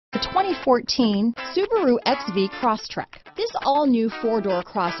The 2014 Subaru XV Crosstrek. This all-new four-door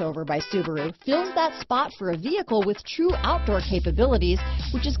crossover by Subaru fills that spot for a vehicle with true outdoor capabilities,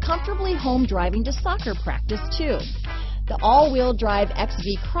 which is comfortably home driving to soccer practice too. The all-wheel drive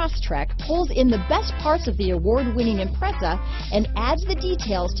XV Crosstrek pulls in the best parts of the award-winning Impreza and adds the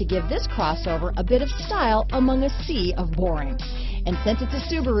details to give this crossover a bit of style among a sea of boring. And since it's a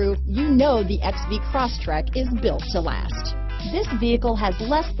Subaru, you know the XV Crosstrek is built to last. This vehicle has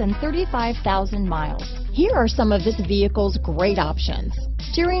less than 35,000 miles. Here are some of this vehicle's great options: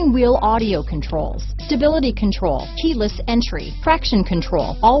 steering wheel audio controls, stability control, keyless entry, traction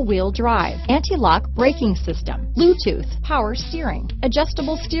control, all-wheel drive, anti-lock braking system, Bluetooth, power steering,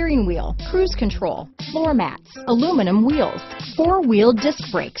 adjustable steering wheel, cruise control, floor mats, aluminum wheels, four-wheel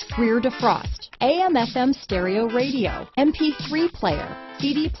disc brakes, rear defrost, AM/FM stereo radio, MP3 player,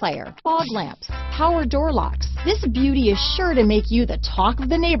 CD player, fog lamps, power door locks. This beauty is sure to make you the talk of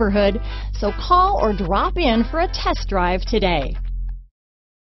the neighborhood, so call or drop in for a test drive today.